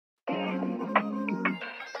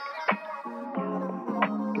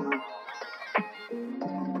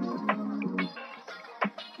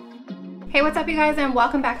Hey, what's up you guys, and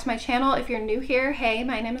welcome back to my channel. If you're new here, hey,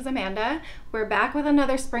 my name is Amanda. We're back with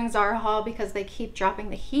another spring Zara haul because they keep dropping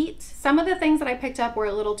the heat. Some of the things that I picked up were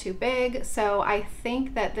a little too big, so I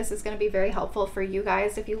think that this is going to be very helpful for you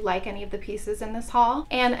guys if you like any of the pieces in this haul.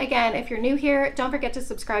 And again, if you're new here, don't forget to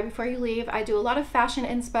subscribe before you leave. I do a lot of fashion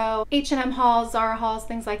inspo, H&M hauls, Zara hauls,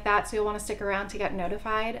 things like that, so you'll want to stick around to get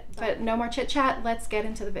notified. But no more chit chat, let's get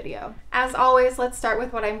into the video. As always, let's start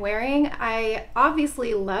with what I'm wearing. I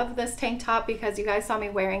obviously love this tank top because you guys saw me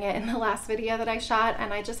wearing it in the last video that I shot,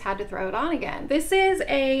 and I just had to throw it on again. This is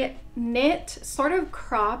a knit, sort of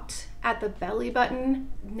cropped at the belly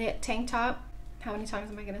button knit tank top. How many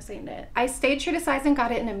times am I gonna say knit? I stayed true to size and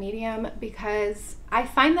got it in a medium because I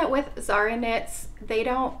find that with Zara knits,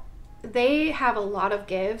 they have a lot of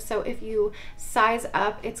give. So if you size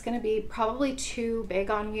up, it's gonna be probably too big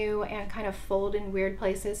on you and kind of fold in weird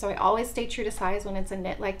places. So I always stay true to size when it's a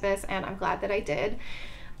knit like this, and I'm glad that I did.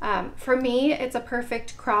 For me, it's a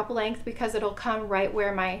perfect crop length because it'll come right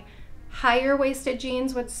where my higher waisted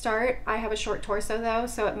jeans would start. I have a short torso though,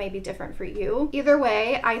 so it may be different for you. Either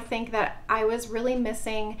way, I think that I was really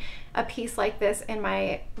missing a piece like this in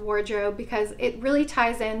my wardrobe because it really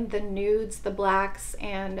ties in the nudes, the blacks,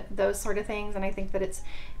 and those sort of things. And I think that it's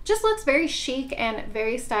just looks very chic and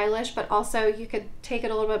very stylish, but also you could take it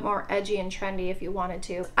a little bit more edgy and trendy if you wanted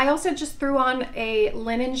to. I also just threw on a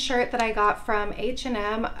linen shirt that I got from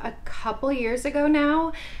H&M a couple years ago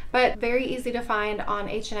now, but very easy to find on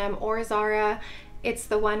H&M or Zara. It's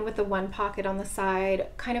the one with the one pocket on the side,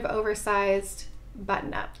 kind of oversized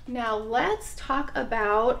button up. Now let's talk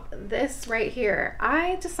about this right here.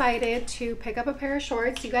 I decided to pick up a pair of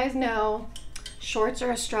shorts. You guys know shorts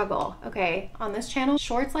are a struggle, okay? On this channel,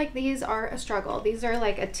 shorts like these are a struggle. These are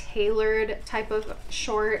like a tailored type of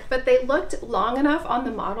short, but they looked long enough on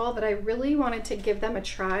the model that I really wanted to give them a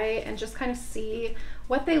try and just kind of see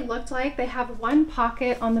what they looked like. They have one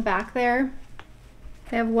pocket on the back there.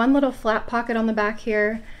 They have one little flat pocket on the back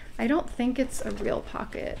here. I don't think it's a real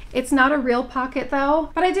pocket. It's not a real pocket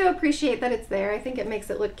though, but I do appreciate that it's there. I think it makes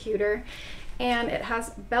it look cuter. And it has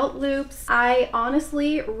belt loops. I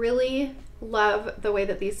honestly really love the way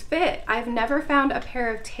that these fit. I've never found a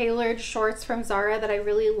pair of tailored shorts from Zara that I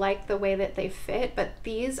really like the way that they fit, but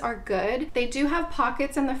these are good. They do have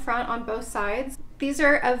pockets in the front on both sides. These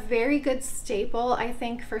are a very good staple, I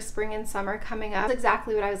think, for spring and summer coming up. That's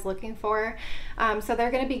exactly what I was looking for. So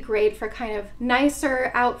they're gonna be great for kind of nicer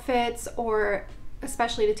outfits, or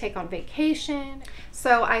especially to take on vacation.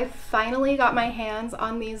 So I finally got my hands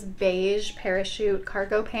on these beige parachute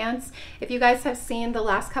cargo pants. If you guys have seen the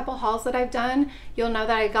last couple hauls that I've done, you'll know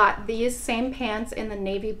that I got these same pants in the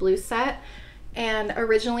navy blue set. And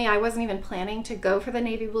originally I wasn't even planning to go for the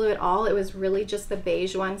navy blue at all. It was really just the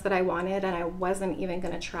beige ones that I wanted, and I wasn't even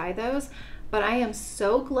gonna try those. But I am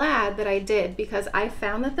so glad that I did, because I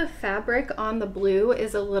found that the fabric on the blue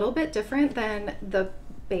is a little bit different than the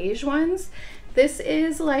beige ones. This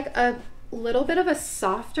is like a little bit of a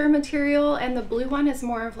softer material, and the blue one is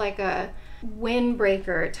more of like a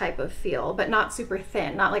windbreaker type of feel, but not super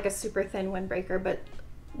thin, not like a super thin windbreaker, but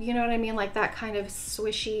you know what I mean, like that kind of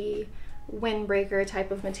swishy windbreaker type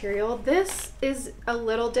of material. This is a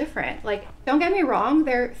little different. Like, don't get me wrong,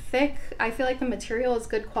 they're thick. I feel like the material is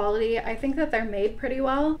good quality. I think that they're made pretty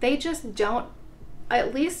well. They just don't,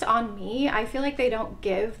 at least on me, I feel like they don't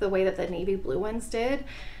give the way that the navy blue ones did.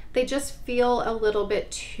 They just feel a little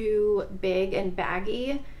bit too big and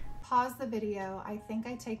baggy. Pause the video. I think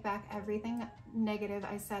I take back everything negative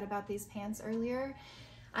I said about these pants earlier.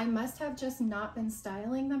 I must have just not been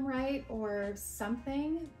styling them right or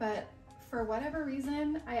something, but for whatever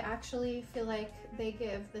reason, I actually feel like they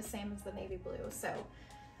give the same as the navy blue. So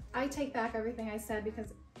I take back everything I said,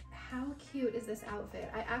 because how cute is this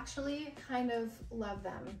outfit? I actually kind of love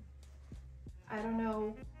them. I don't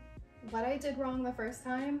know what I did wrong the first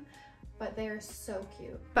time, but they're so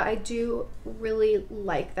cute. But I do really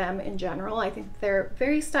like them in general. I think they're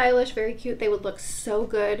very stylish, very cute. They would look so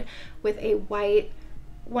good with a white,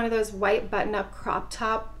 one of those white button-up crop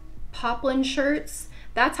top poplin shirts.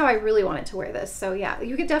 That's how I really wanted to wear this. So yeah,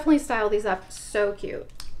 you could definitely style these up. So cute.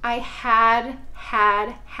 I had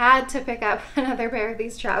to pick up another pair of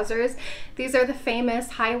these trousers. These are the famous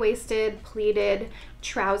high-waisted pleated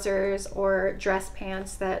trousers or dress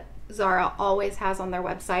pants that Zara always has on their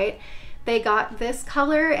website. They got this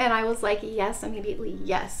color and I was like, yes, immediately,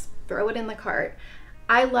 yes, throw it in the cart.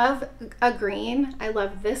 I love a green. I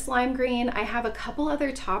love this lime green. I have a couple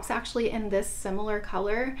other tops actually in this similar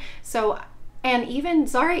color. So And even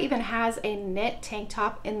Zara even has a knit tank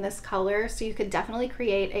top in this color, so you could definitely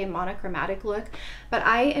create a monochromatic look. But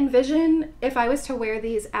I envision if I was to wear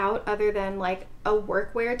these out other than like a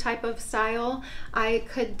workwear type of style, I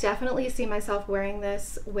could definitely see myself wearing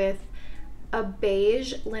this with a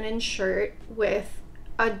beige linen shirt with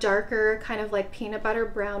a darker kind of like peanut butter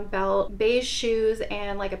brown belt, beige shoes,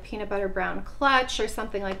 and like a peanut butter brown clutch or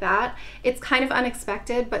something like that. It's kind of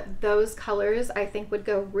unexpected, but those colors I think would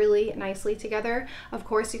go really nicely together. Of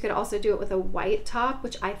course, you could also do it with a white top,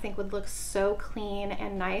 which I think would look so clean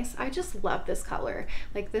and nice. I just love this color.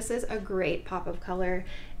 Like, this is a great pop of color,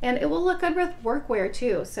 and it will look good with workwear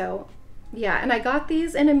too. So yeah, and I got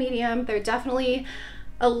these in a medium. They're definitely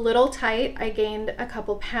a little tight. I gained a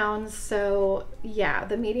couple pounds, so yeah,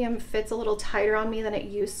 the medium fits a little tighter on me than it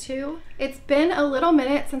used to. It's been a little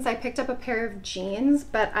minute since I picked up a pair of jeans,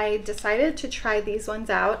 but I decided to try these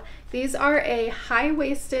ones out. These are a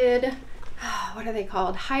high-waisted, what are they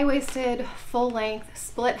called? High-waisted, full-length,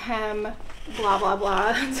 split hem, blah, blah,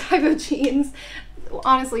 blah type of jeans.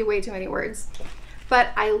 Honestly, way too many words. But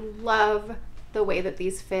I love the way that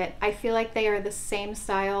these fit. I feel like they are the same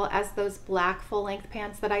style as those black full-length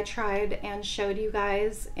pants that I tried and showed you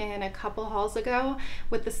guys in a couple hauls ago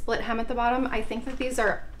with the split hem at the bottom. I think that these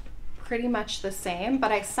are pretty much the same,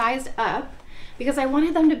 but I sized up because I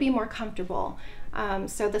wanted them to be more comfortable.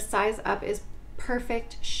 So the size up is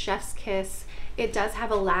perfect, chef's kiss. It does have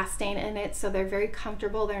elastane in it, so they're very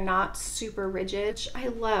comfortable. They're not super rigid, which I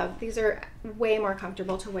love. These are way more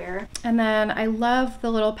comfortable to wear. And then I love the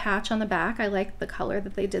little patch on the back. I like the color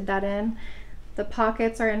that they did that in. The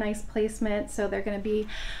pockets are a nice placement, so they're gonna be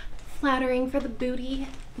flattering for the booty.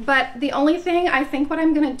 But the only thing I think what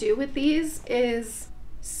I'm gonna do with these is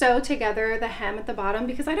sew together the hem at the bottom,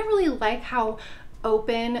 because I don't really like how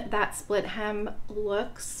open that split hem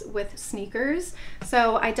looks with sneakers.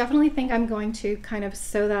 So I definitely think I'm going to kind of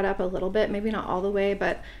sew that up a little bit, maybe not all the way,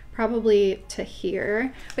 but probably to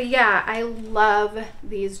here. But yeah, I love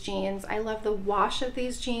these jeans. I love the wash of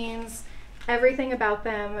these jeans, everything about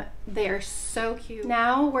them. They are so cute.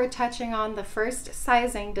 Now we're touching on the first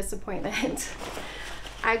sizing disappointment.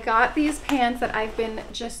 I got these pants that I've been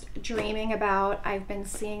just dreaming about. I've been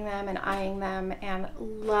seeing them and eyeing them and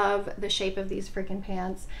love the shape of these freaking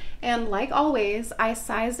pants. And like always, I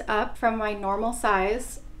sized up from my normal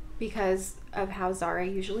size because of how Zara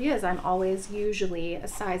usually is. I'm always usually a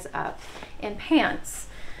size up in pants.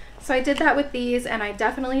 So I did that with these, and I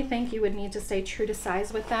definitely think you would need to stay true to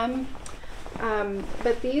size with them.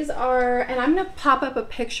 But these are, and I'm gonna pop up a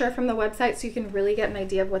picture from the website so you can really get an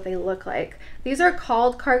idea of what they look like. These are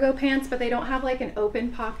called cargo pants, but they don't have like an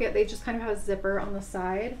open pocket. They just kind of have a zipper on the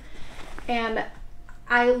side. And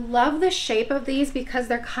I love the shape of these because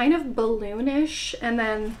they're kind of balloonish, and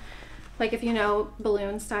then like if you know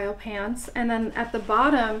balloon style pants. And then at the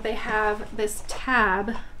bottom they have this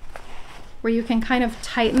tab where you can kind of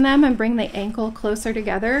tighten them and bring the ankle closer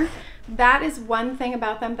together. That is one thing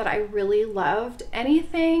about them that I really loved.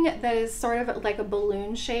 Anything that is sort of like a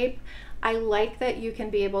balloon shape, I like that you can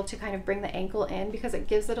be able to kind of bring the ankle in because it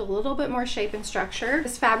gives it a little bit more shape and structure.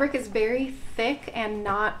 This fabric is very thick and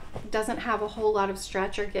doesn't have a whole lot of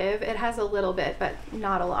stretch or give. It has a little bit, but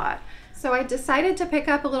not a lot. So I decided to pick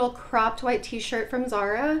up a little cropped white t-shirt from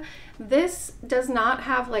Zara. This does not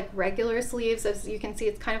have like regular sleeves. As you can see,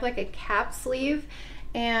 it's kind of like a cap sleeve.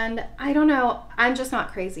 And I don't know, I'm just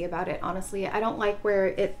not crazy about it, honestly. I don't like where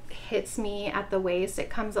it hits me at the waist.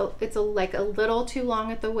 It's like a little too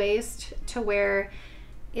long at the waist to where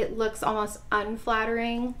it looks almost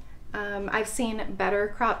unflattering. I've seen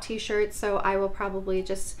better cropped t-shirts, so I will probably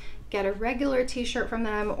just get a regular t-shirt from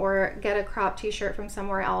them or get a cropped t-shirt from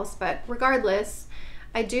somewhere else. But regardless,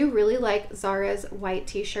 I do really like Zara's white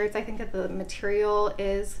t-shirts. I think that the material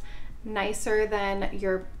is nicer than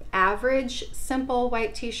your average simple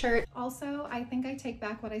white t-shirt. Also, I think I take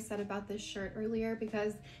back what I said about this shirt earlier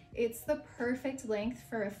because it's the perfect length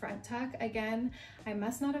for a front tuck. Again, I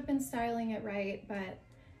must not have been styling it right, but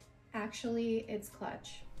actually it's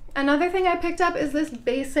clutch. Another thing I picked up is this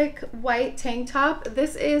basic white tank top.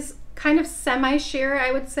 This is kind of semi-sheer,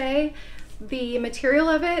 I would say. The material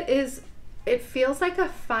of it feels like a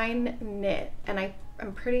fine knit, and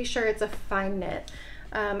I'm pretty sure it's a fine knit.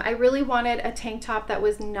 I really wanted a tank top that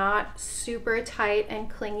was not super tight and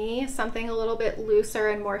clingy. Something a little bit looser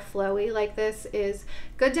and more flowy like this is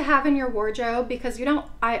good to have in your wardrobe because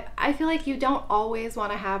I feel like you don't always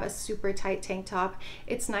want to have a super tight tank top.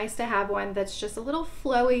 It's nice to have one that's just a little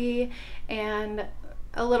flowy and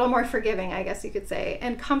a little more forgiving, I guess you could say,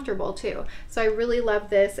 and comfortable too. So I really love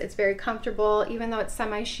this. It's very comfortable, even though it's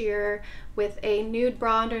semi-sheer with a nude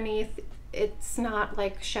bra underneath. it's not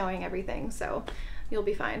like showing everything, so you'll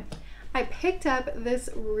be fine. I picked up this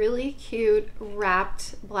really cute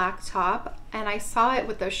wrapped black top, and I saw it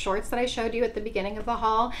with those shorts that I showed you at the beginning of the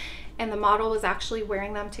haul, and the model was actually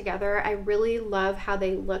wearing them together. I really love how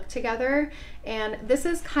they look together, and this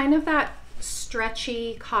is kind of that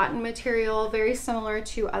stretchy cotton material, very similar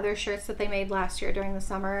to other shirts that they made last year during the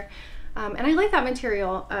summer. And I like that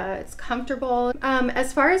material. It's comfortable.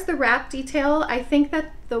 As far as the wrap detail, I think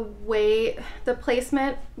that the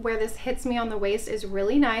placement where this hits me on the waist is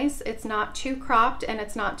really nice. It's not too cropped and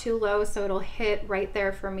it's not too low, so it'll hit right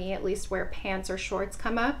there for me, at least where pants or shorts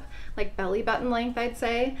come up, like belly button length, I'd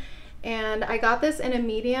say. And I got this in a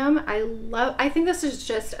medium. I think this is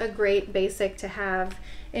just a great basic to have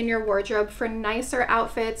in your wardrobe for nicer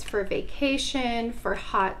outfits, for vacation, for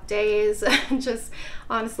hot days, just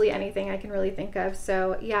honestly anything I can really think of.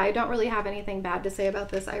 So yeah, I don't really have anything bad to say about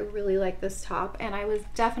this. I really like this top, and I was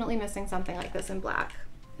definitely missing something like this in black.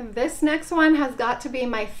 This next one has got to be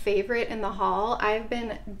my favorite in the haul. I've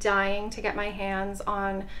been dying to get my hands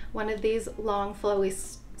on one of these long flowy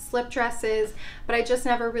slip dresses, but I just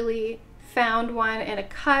never really found one in a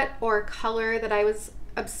cut or color that I was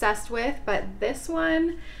obsessed with. But this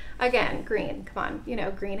one, again, green, come on, you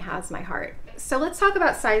know, green has my heart. So let's talk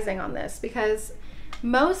about sizing on this, because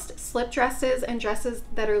most slip dresses and dresses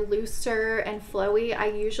that are looser and flowy, I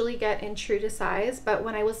usually get in true to size. But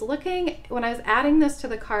when I was adding this to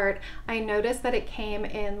the cart, I noticed that it came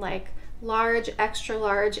in like large, extra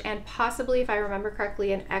large, and possibly, if I remember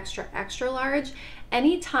correctly, an extra, extra large.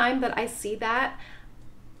 Anytime that I see that,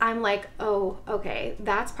 I'm like, oh, okay,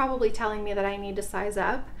 that's probably telling me that I need to size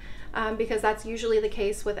up, because that's usually the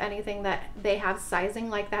case with anything that they have sizing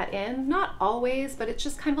like that in. Not always, but it's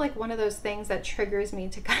just kind of like one of those things that triggers me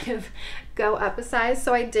to kind of go up a size.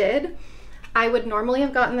 So I did. I would normally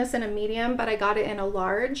have gotten this in a medium, but I got it in a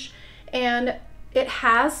large, and it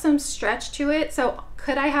has some stretch to it. So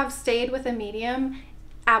could I have stayed with a medium?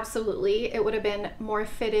 Absolutely. It would have been more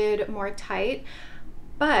fitted, more tight.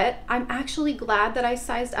 But I'm actually glad that I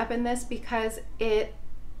sized up in this, because it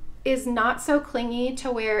is not so clingy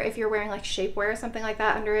to where if you're wearing like shapewear or something like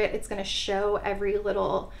that under it, it's going to show every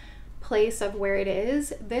little place of where it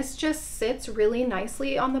is. This just sits really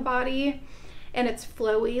nicely on the body, and it's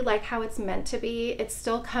flowy like how it's meant to be. It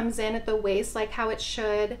still comes in at the waist like how it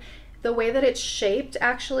should. The way that it's shaped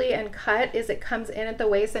actually and cut is it comes in at the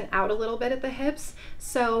waist and out a little bit at the hips.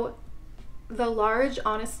 So the large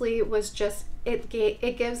honestly was just, it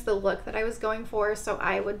gives the look that I was going for, so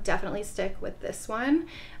I would definitely stick with this one.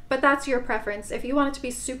 But that's your preference. If you want it to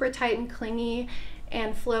be super tight and clingy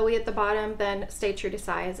and flowy at the bottom, then stay true to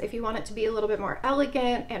size. If you want it to be a little bit more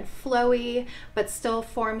elegant and flowy but still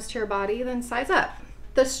forms to your body, then size up.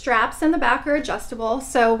 The straps in the back are adjustable,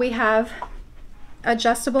 so we have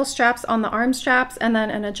adjustable straps on the arm straps and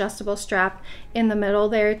then an adjustable strap in the middle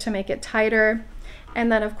there to make it tighter.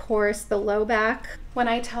 And then of course the low back. When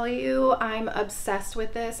I tell you I'm obsessed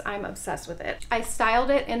with this, I'm obsessed with it. I styled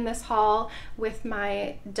it in this haul with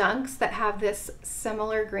my dunks that have this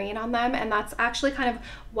similar green on them, and that's actually kind of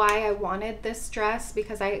why I wanted this dress,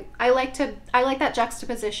 because I like that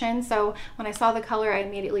juxtaposition. So when I saw the color, I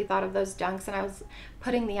immediately thought of those dunks, and I was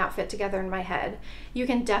putting the outfit together in my head. You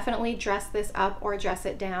can definitely dress this up or dress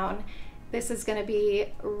it down. This is going to be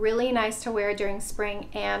really nice to wear during spring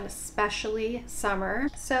and especially summer.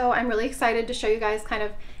 So I'm really excited to show you guys kind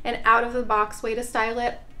of an out-of-the-box way to style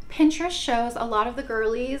it. Pinterest shows a lot of the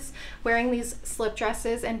girlies wearing these slip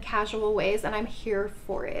dresses in casual ways, and I'm here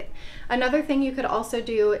for it. Another thing you could also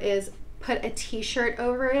do is put a t-shirt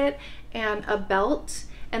over it and a belt,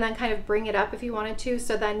 and then kind of bring it up if you wanted to,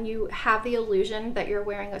 so then you have the illusion that you're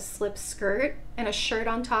wearing a slip skirt and a shirt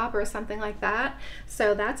on top or something like that.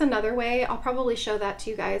 So that's another way. I'll probably show that to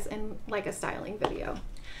you guys in like a styling video.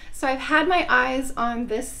 So I've had my eyes on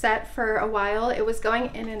this set for a while. It was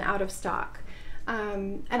going in and out of stock.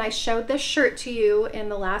 And I showed this shirt to you in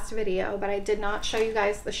the last video, but I did not show you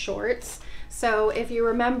guys the shorts. So if you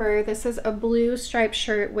remember, this is a blue striped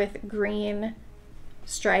shirt with green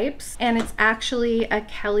stripes, and it's actually a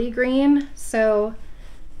Kelly green, so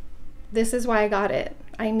this is why I got it.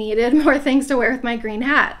 I needed more things to wear with my green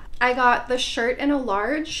hat. I got the shirt in a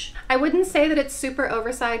large. I wouldn't say that it's super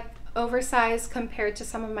oversized compared to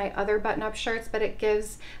some of my other button-up shirts, but it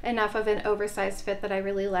gives enough of an oversized fit that I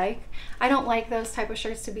really like. I don't like those type of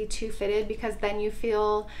shirts to be too fitted, because then you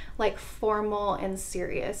feel like formal and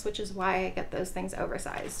serious, which is why I get those things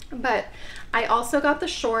oversized. But I also got the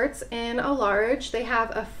shorts in a large. They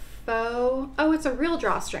have a faux, oh, it's a real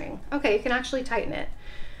drawstring. Okay, you can actually tighten it.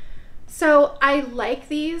 So I like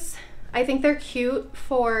these. I think they're cute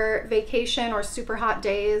for vacation or super hot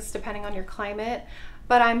days, depending on your climate,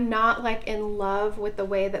 but I'm not like in love with the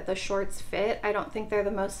way that the shorts fit. I don't think they're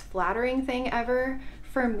the most flattering thing ever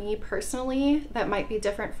for me personally. That might be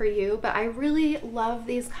different for you, but I really love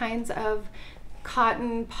these kinds of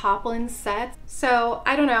cotton poplin sets. So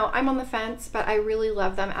I don't know, I'm on the fence, but I really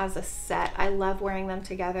love them as a set. I love wearing them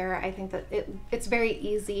together. I think that it's very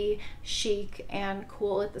easy, chic, and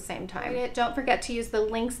cool at the same time. Don't forget to use the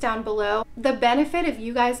links down below. The benefit of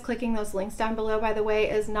you guys clicking those links down below, by the way,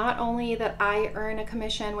 is not only that I earn a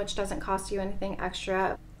commission, which doesn't cost you anything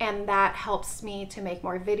extra, and that helps me to make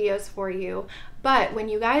more videos for you, but when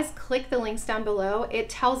you guys click the links down below, it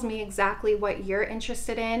tells me exactly what you're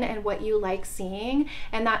interested in and what you like seeing,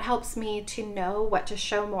 and that helps me to know what to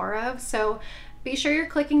show more of. So be sure you're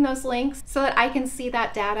clicking those links so that I can see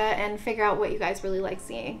that data and figure out what you guys really like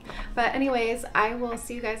seeing. But anyways, I will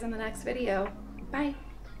see you guys in the next video. Bye.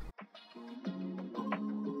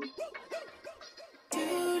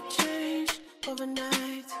 You changed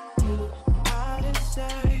overnight. You are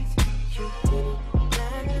inside.